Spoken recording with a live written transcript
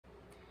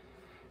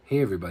Hey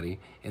everybody,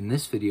 in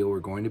this video we're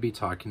going to be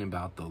talking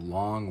about The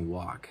Long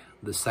Walk,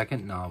 the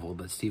second novel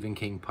that Stephen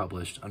King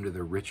published under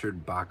the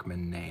Richard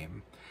Bachman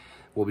name.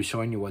 We'll be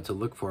showing you what to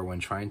look for when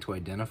trying to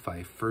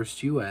identify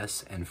first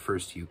US and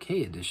first UK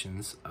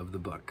editions of the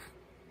book.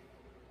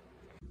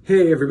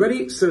 Hey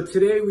everybody, so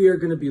today we are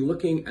going to be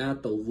looking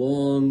at The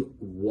Long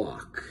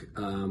Walk,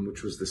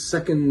 which was the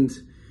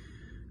second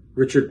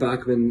Richard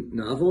Bachman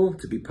novel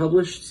to be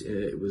published.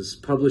 It was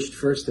published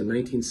first in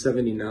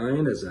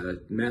 1979 as a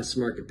mass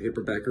market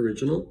paperback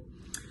original.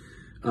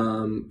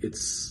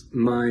 It's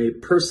my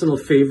personal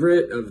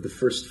favorite of the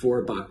first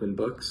four Bachman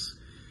books.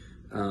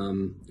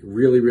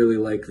 Really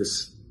like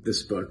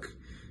this book.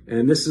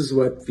 And this is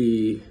what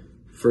the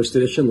first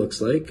edition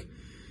looks like.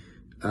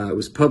 It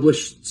was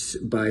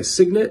published by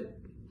Signet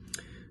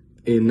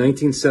in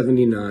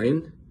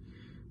 1979.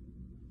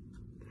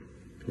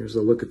 Here's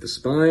a look at the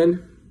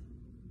spine.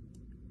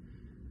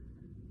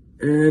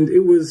 And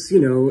it was, you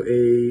know,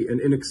 an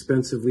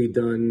inexpensively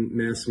done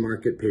mass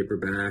market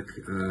paperback.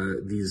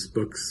 These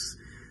books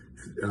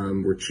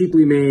were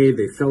cheaply made.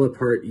 They fell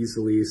apart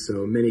easily,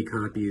 so many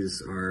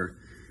copies are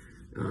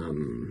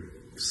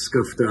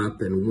scuffed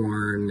up and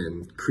worn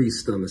and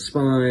creased on the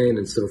spine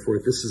and so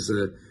forth. This is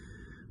a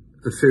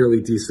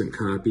fairly decent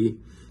copy.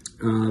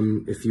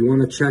 If you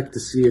want to check to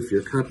see if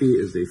your copy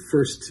is a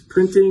first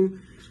printing,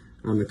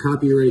 on the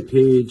copyright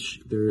page,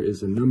 there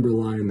is a number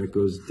line that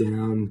goes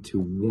down to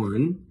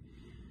 1.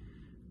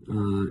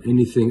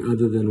 Anything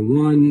other than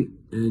 1,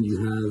 and you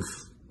have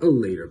a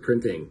later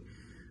printing.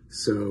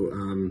 So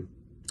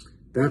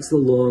that's The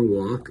Long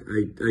Walk.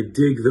 I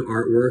dig the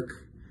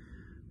artwork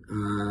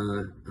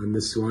on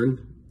this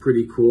one.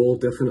 Pretty cool.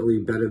 Definitely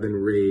better than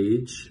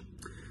Rage.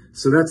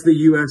 So that's the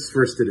US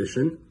first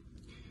edition.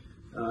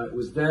 It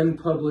was then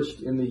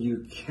published in the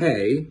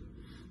UK.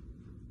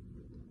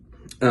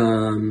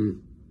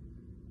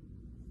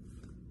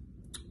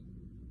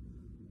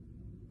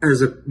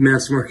 As a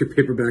mass market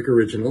paperback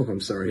original. I'm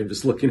sorry, I'm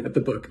just looking at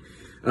the book,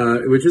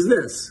 which is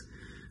this.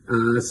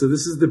 So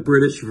this is the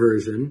British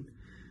version.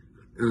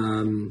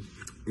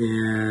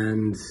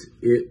 And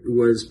it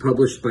was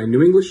published by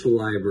New English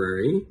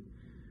Library,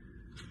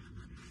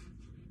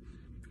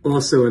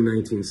 also in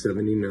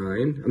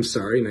 1979. I'm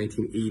sorry,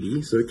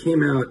 1980. So it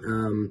came out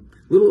a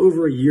little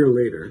over a year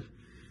later.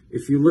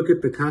 If you look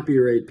at the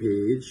copyright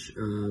page,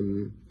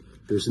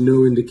 there's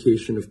no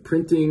indication of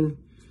printing.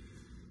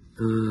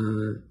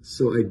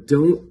 So I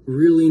don't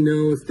really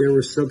know if there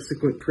were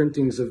subsequent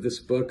printings of this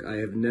book. I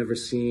have never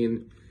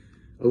seen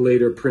a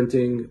later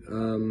printing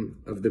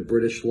of the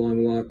British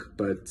Long Walk,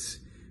 but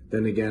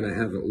then again, I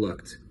haven't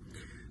looked.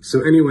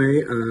 So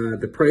anyway,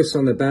 the price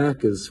on the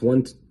back is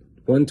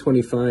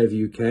 $125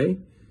 UK.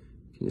 Can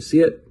you see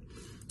it?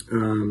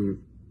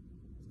 And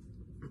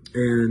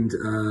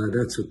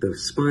that's what the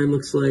spine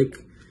looks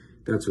like.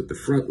 That's what the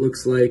front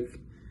looks like.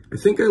 I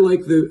think I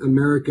like the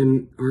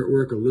American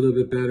artwork a little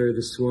bit better.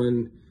 This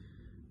one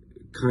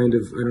kind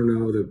of, I don't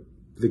know,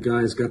 the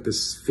guy's got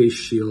this face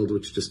shield,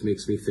 which just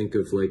makes me think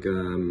of like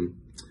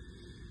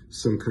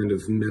some kind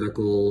of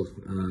medical,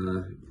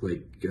 I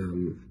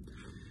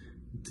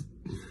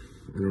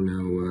don't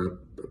know,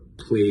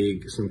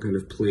 plague, some kind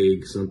of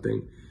plague,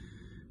 something.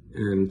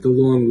 And the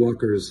Long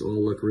Walkers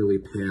all look really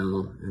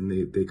pale, and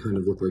they kind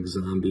of look like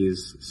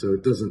zombies. So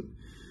it doesn't,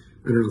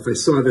 I don't know, if I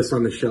saw this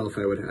on the shelf,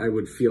 I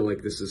would feel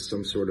like this is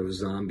some sort of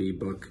zombie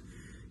book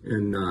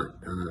and not,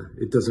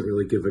 it doesn't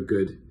really give a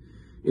good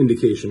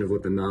indication of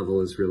what the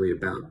novel is really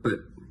about, but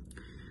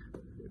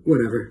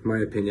whatever, my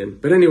opinion.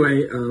 But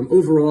anyway,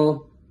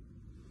 overall,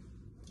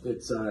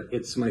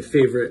 it's my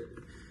favorite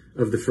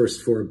of the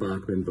first four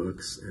Bachman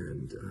books,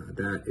 and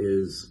that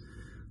is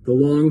The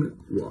Long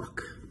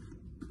Walk.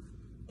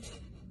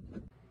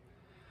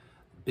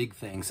 Big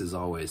thanks, as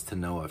always, to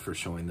Noah for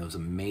showing those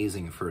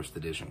amazing first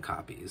edition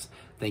copies.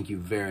 Thank you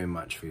very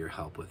much for your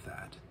help with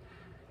that.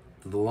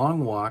 The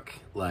Long Walk,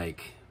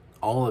 like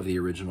all of the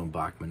original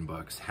Bachman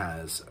books,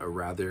 has a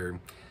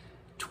rather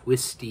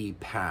twisty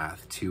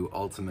path to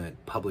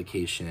ultimate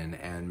publication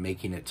and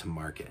making it to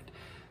market.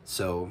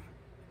 So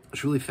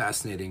what's really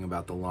fascinating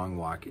about The Long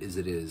Walk is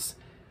it is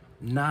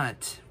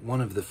not one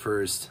of the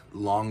first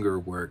longer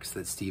works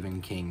that Stephen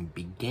King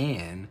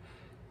began,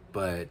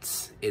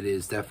 but it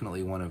is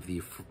definitely one of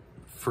the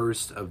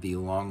first of the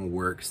long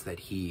works that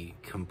he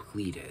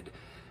completed.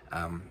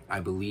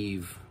 I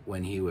believe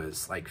when he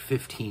was like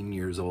 15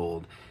 years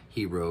old,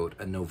 he wrote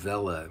a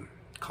novella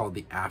called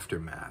The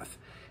Aftermath,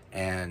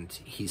 and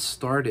he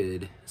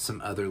started some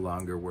other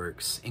longer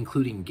works,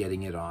 including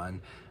Getting It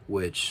On,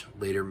 which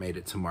later made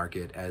it to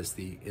market as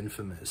the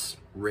infamous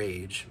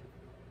Rage.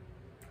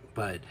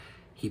 But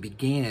he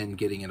began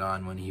Getting It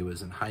On when he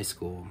was in high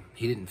school.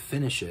 He didn't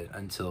finish it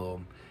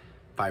until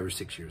 5 or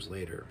 6 years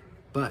later.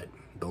 But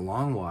The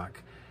Long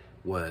Walk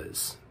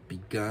was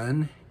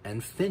begun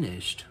and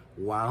finished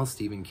while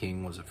Stephen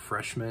King was a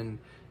freshman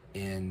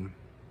in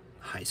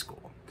high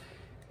school.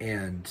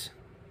 And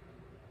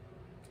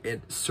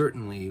it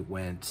certainly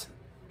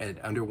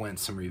underwent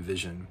some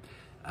revision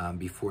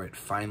before it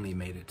finally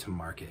made it to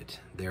market.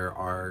 There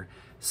are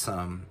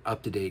some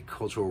up-to-date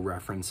cultural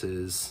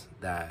references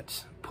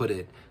that put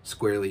it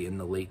squarely in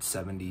the late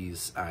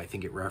 70s. I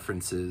think it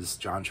references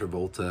John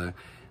Travolta,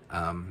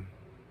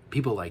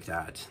 people like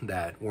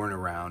that weren't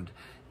around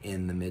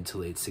in the mid to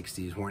late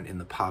 60s, weren't in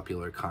the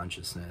popular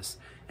consciousness.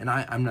 And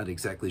I'm not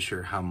exactly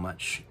sure how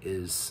much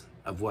is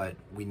of what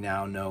we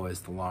now know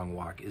as The Long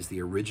Walk is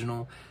the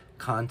original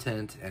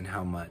content and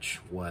how much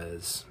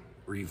was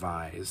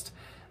revised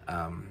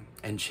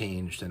and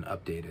changed and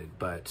updated.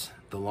 But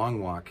The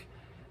Long Walk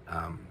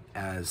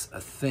as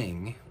a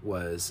thing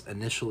was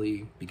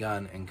initially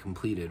begun and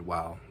completed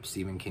while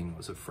Stephen King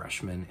was a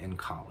freshman in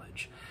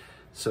college.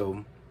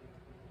 So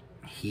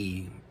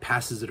he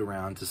passes it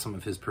around to some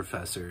of his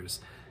professors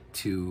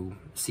to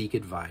seek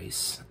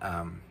advice.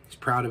 He's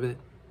proud of it.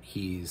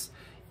 He's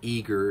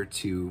eager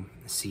to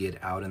see it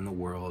out in the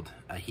world.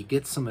 He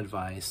gets some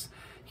advice.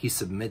 He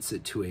submits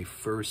it to a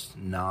first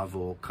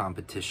novel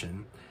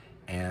competition,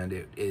 and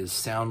it is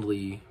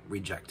soundly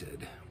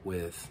rejected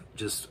with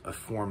just a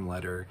form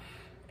letter,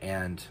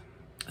 and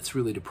it's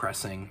really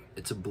depressing.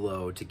 It's a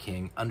blow to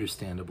King,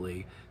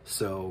 understandably,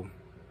 so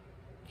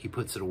he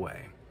puts it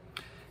away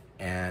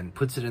and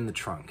puts it in the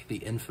trunk, the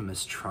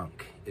infamous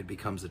trunk. It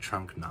becomes a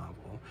trunk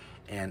novel.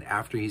 And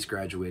after he's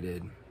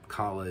graduated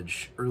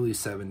college, early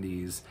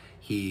 70s,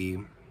 he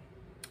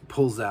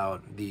pulls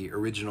out the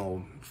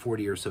original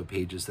 40 or so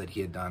pages that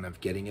he had done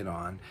of Getting It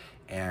On,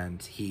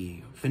 and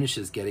he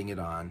finishes Getting It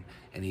On,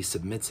 and he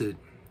submits it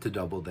to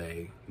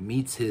Doubleday,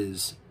 meets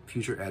his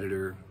future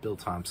editor, Bill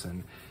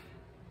Thompson.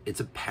 It's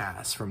a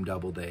pass from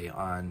Doubleday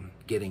on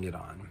Getting It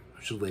On,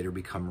 which will later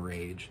become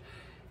Rage.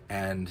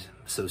 And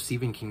so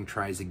Stephen King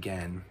tries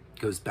again,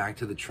 goes back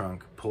to the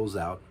trunk, pulls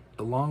out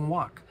The Long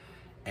Walk,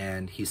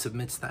 and he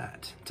submits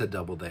that to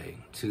Doubleday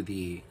to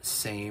the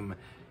same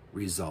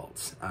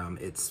results.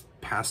 It's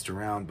passed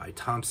around by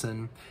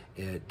Thompson.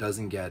 It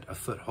doesn't get a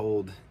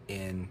foothold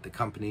in the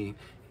company,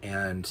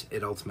 and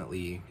it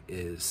ultimately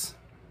is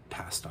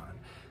passed on.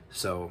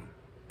 So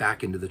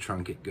back into the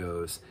trunk it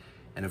goes.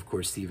 And of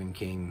course, Stephen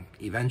King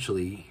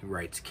eventually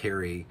writes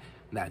Carrie.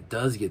 That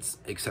does get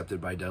accepted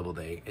by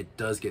Doubleday. It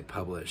does get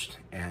published,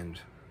 and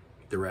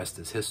the rest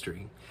is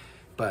history.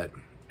 But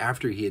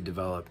after he had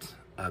developed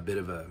a bit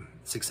of a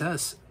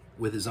success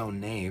with his own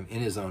name, in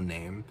his own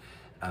name,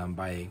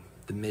 by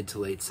the mid to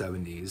late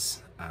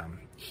 70s,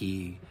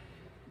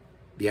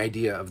 the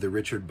idea of the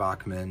Richard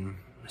Bachman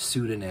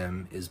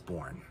pseudonym is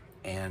born.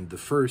 And the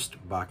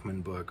first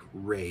Bachman book,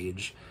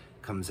 Rage,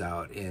 comes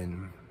out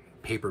in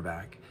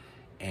paperback,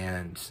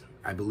 and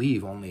I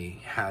believe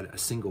only had a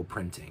single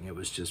printing. It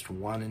was just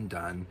one and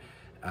done.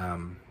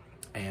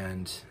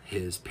 And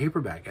his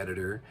paperback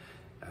editor,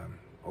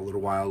 a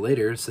little while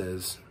later,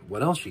 says,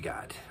 "What else you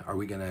got? Are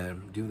we gonna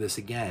do this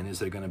again? Is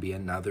there gonna be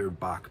another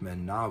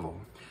Bachman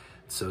novel?"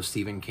 So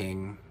Stephen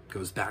King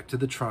goes back to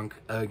the trunk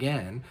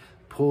again,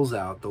 pulls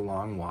out The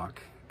Long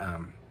Walk,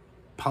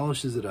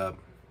 polishes it up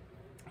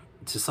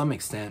to some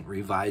extent,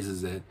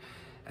 revises it.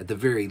 At the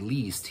very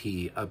least,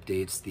 he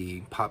updates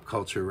the pop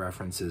culture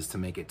references to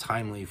make it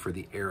timely for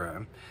the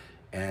era,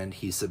 and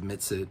he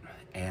submits it,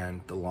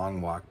 and The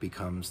Long Walk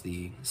becomes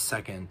the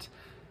second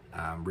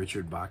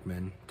Richard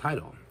Bachman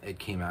title. It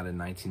came out in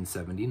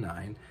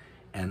 1979,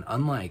 and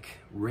unlike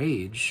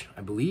Rage,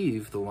 I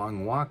believe The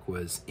Long Walk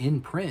was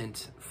in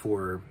print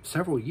for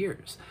several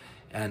years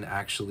and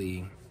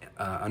actually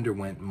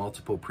underwent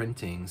multiple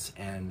printings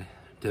and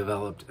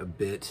developed a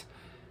bit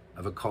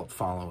of a cult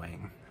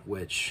following,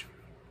 which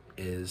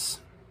is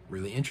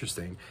really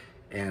interesting.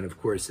 And of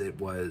course, it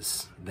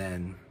was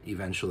then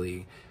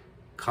eventually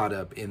caught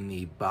up in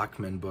the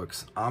Bachman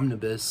books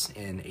omnibus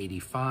in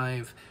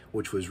 '85,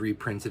 which was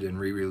reprinted and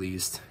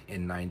re-released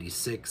in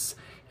 '96.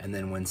 And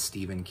then when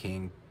Stephen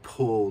King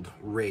pulled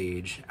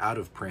Rage out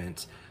of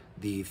print,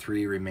 the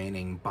three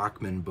remaining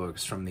Bachman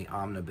books from the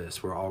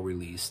omnibus were all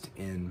released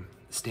in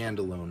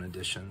standalone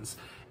editions.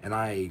 And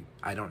I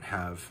don't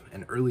have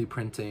an early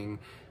printing.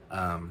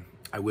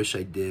 I wish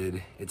I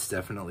did. It's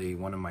definitely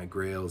one of my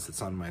grails.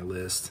 It's on my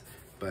list,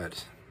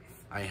 but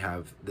I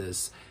have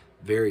this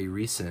very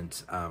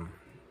recent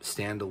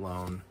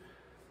standalone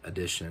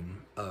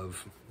edition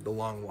of The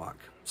Long Walk.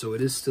 So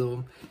it is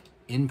still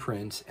in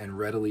print and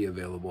readily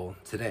available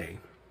today.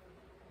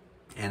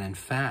 And in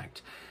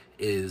fact,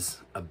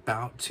 is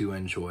about to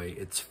enjoy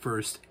its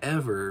first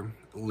ever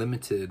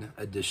limited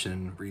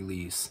edition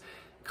release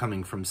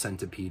coming from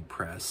Centipede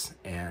Press,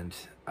 and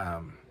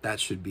that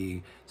should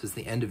be, since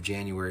the end of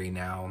January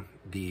now,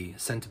 the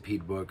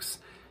Centipede books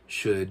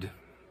should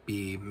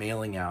be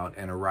mailing out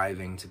and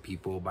arriving to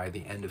people by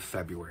the end of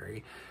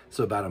February.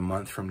 So about a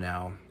month from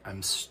now.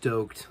 I'm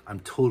stoked.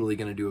 I'm totally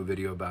going to do a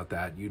video about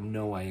that. You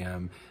know I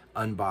am,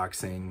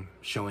 unboxing,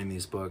 showing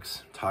these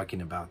books,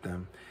 talking about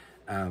them.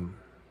 I'm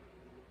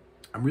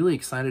really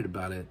excited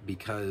about it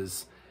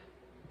because,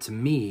 to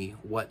me,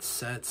 what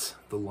sets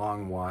The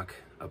Long Walk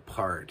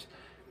apart,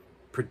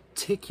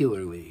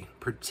 particularly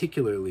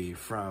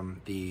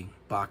from the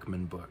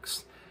Bachman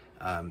books,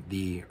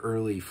 the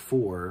early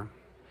four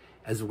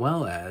as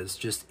well as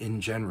just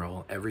in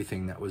general,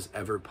 everything that was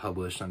ever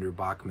published under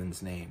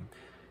Bachman's name.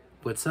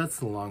 What sets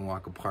The Long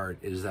Walk apart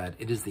is that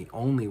it is the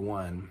only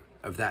one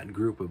of that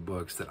group of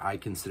books that I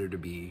consider to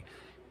be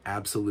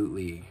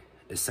absolutely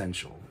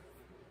essential.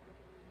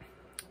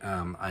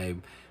 I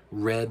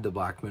read the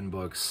Bachman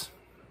books,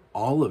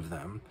 all of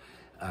them,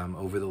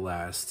 over the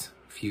last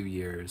few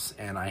years,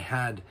 and I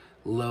had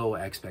low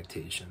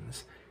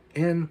expectations.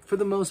 And for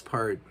the most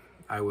part,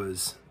 I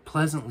was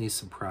pleasantly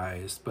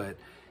surprised, but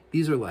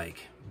these are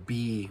like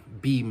B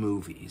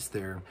movies.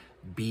 They're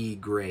B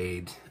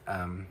grade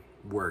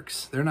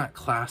works. They're not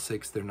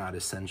classics, they're not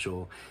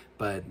essential,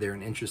 but they're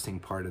an interesting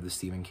part of the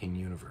Stephen King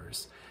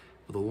universe.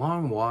 The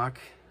Long Walk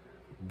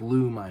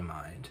blew my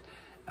mind.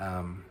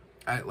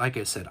 Like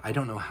I said, I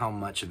don't know how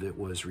much of it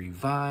was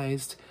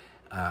revised.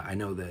 I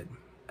know that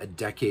a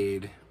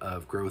decade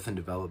of growth and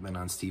development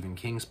on Stephen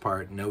King's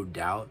part, no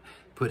doubt,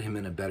 put him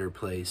in a better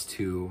place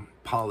to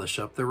polish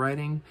up the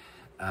writing.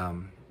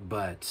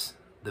 But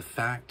the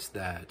fact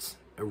that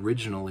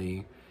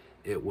originally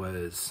it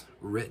was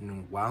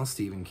written while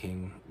Stephen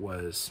King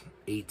was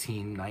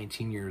 18,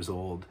 19 years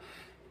old,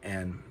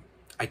 and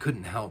I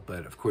couldn't help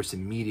but, of course,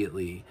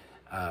 immediately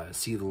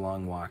see The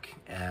Long Walk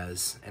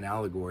as an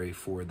allegory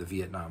for the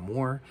Vietnam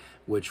War,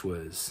 which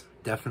was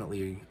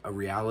definitely a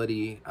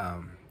reality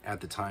at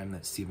the time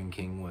that Stephen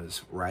King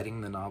was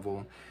writing the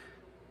novel.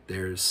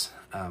 There's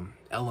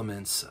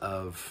elements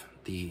of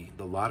the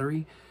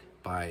lottery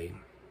by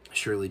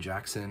Shirley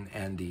Jackson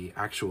and the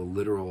actual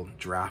literal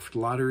draft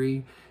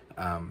lottery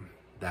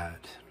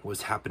that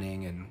was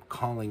happening and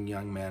calling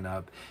young men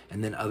up,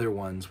 and then other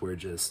ones were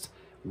just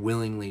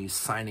willingly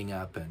signing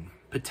up and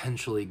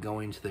potentially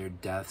going to their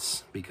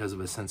deaths because of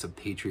a sense of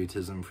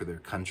patriotism for their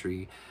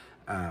country.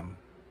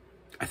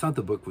 I thought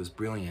the book was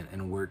brilliant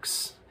and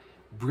works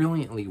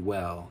brilliantly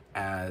well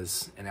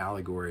as an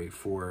allegory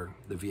for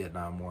the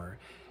Vietnam War,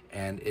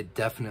 and it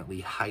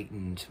definitely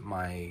heightened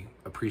my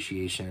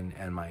appreciation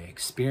and my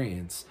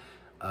experience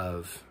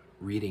of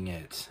reading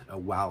it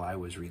while I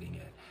was reading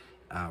it,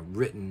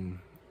 written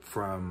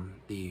from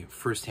the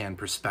firsthand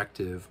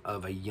perspective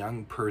of a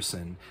young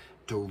person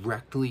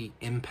directly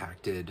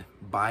impacted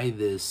by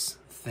this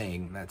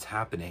thing that's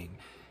happening,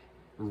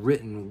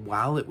 written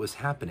while it was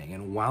happening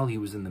and while he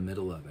was in the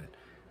middle of it.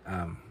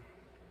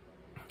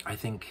 I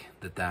think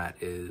that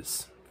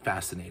is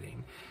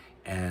fascinating,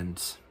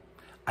 and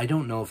I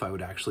don't know if I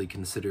would actually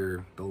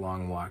consider The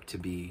Long Walk to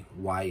be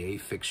YA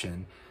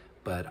fiction,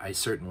 but I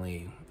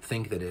certainly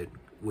think that it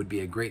would be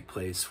a great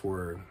place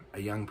for a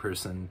young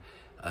person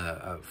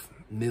of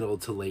middle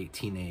to late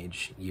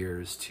teenage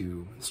years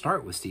to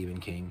start with Stephen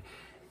King.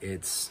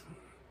 It's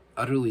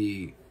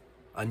utterly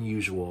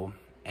unusual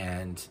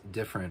and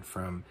different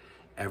from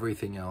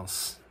everything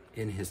else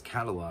in his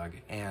catalog,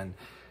 and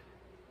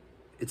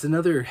it's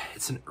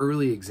an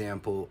early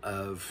example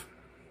of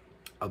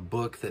a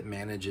book that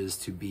manages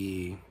to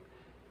be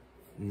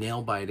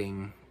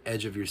nail-biting,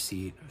 edge of your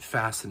seat,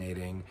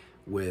 fascinating,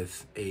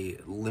 with a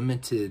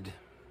limited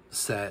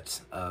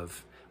set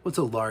of, what's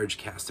a large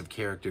cast of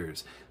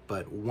characters,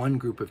 but one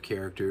group of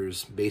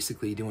characters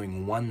basically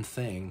doing one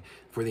thing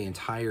for the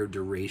entire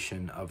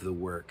duration of the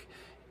work.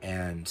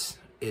 And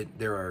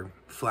there are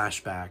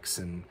flashbacks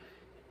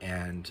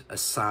and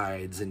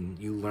asides, and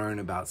you learn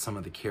about some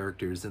of the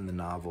characters in the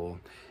novel,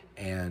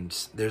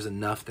 and there's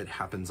enough that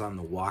happens on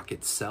the walk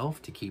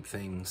itself to keep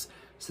things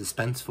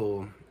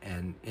suspenseful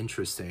and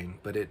interesting.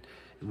 But it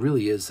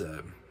really is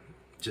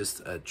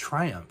just a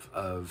triumph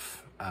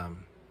of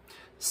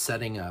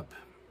setting up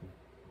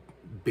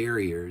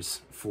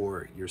barriers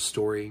for your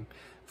story,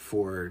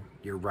 for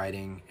your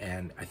writing,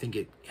 and I think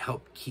it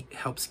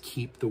helps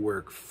keep the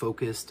work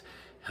focused,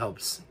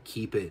 helps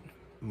keep it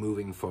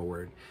moving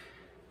forward.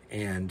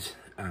 And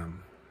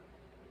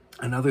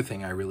another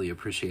thing I really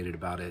appreciated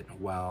about it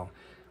while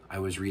I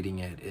was reading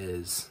it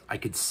is I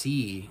could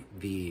see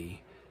the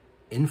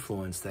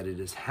influence that it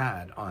has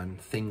had on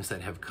things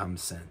that have come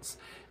since.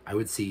 I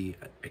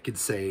could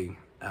say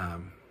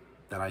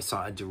that I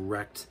saw a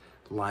direct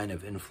line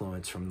of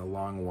influence from The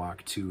Long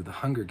Walk to The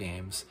Hunger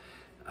Games.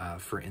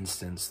 For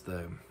instance,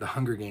 the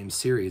Hunger Games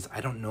series,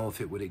 I don't know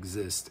if it would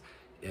exist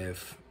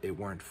if it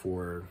weren't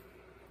for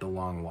The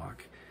Long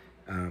Walk.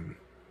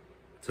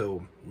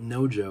 So,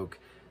 no joke,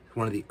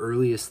 one of the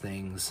earliest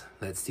things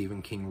that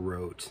Stephen King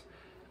wrote,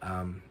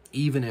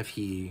 even if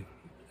he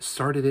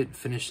started it,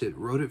 finished it,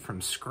 wrote it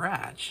from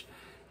scratch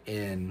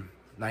in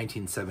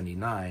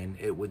 1979,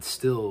 it would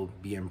still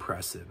be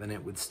impressive, and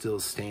it would still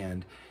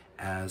stand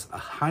as a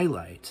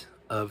highlight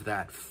of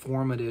that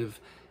formative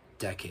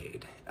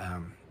decade.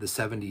 The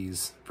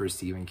 70s for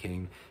Stephen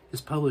King,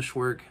 his published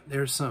work,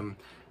 there's some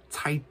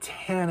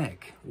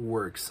titanic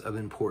works of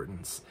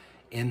importance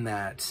in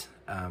that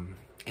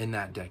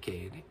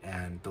decade,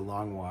 and The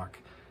Long Walk,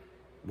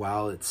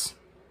 while it's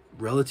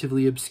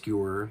relatively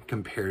obscure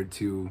compared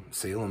to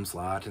Salem's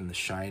Lot and The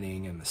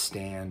Shining and The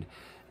Stand,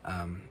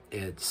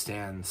 it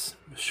stands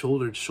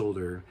shoulder to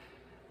shoulder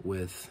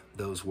with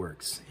those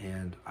works,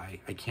 and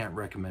I can't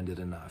recommend it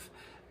enough.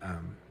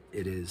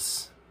 It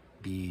is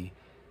the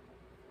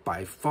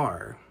by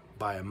far,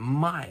 by a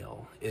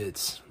mile,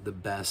 it's the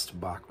best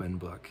Bachman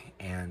book,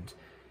 and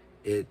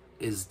it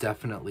is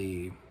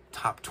definitely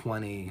top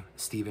 20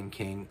 Stephen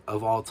King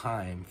of all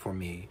time for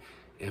me,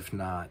 if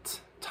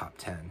not top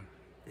 10.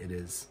 It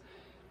is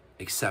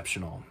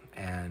exceptional,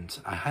 and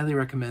I highly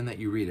recommend that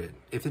you read it.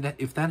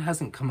 If that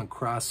hasn't come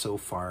across so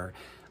far,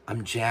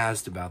 I'm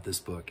jazzed about this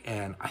book,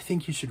 and I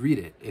think you should read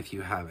it if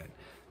you haven't,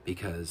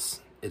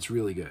 because it's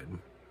really good.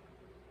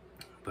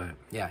 But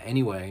yeah,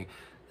 anyway,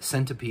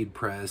 Centipede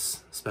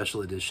Press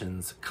special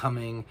editions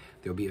coming.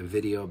 There'll be a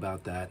video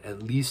about that,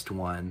 at least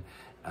one.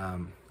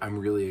 I'm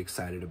really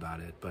excited about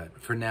it. But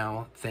for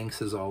now,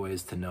 thanks as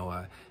always to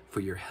Noah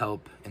for your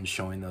help in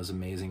showing those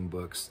amazing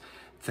books.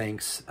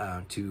 Thanks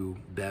to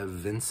Bev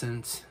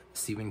Vincent,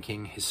 Stephen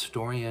King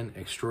historian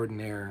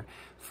extraordinaire,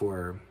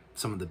 for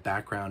some of the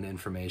background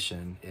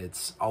information.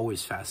 It's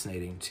always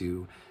fascinating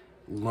to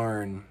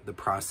learn the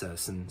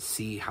process and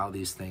see how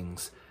these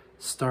things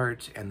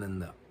start, and then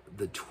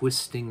the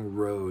twisting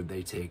road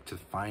they take to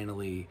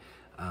finally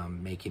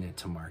making it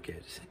to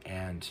market.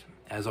 And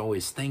as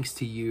always, thanks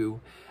to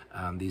you.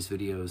 These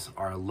videos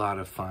are a lot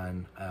of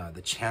fun.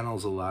 The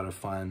channel's a lot of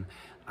fun.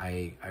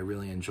 I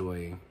really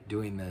enjoy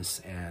doing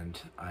this, and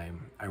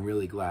I'm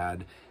really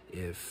glad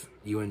if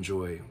you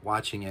enjoy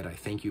watching it. I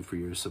thank you for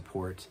your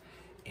support,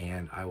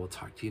 and I will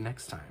talk to you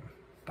next time.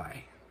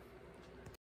 Bye.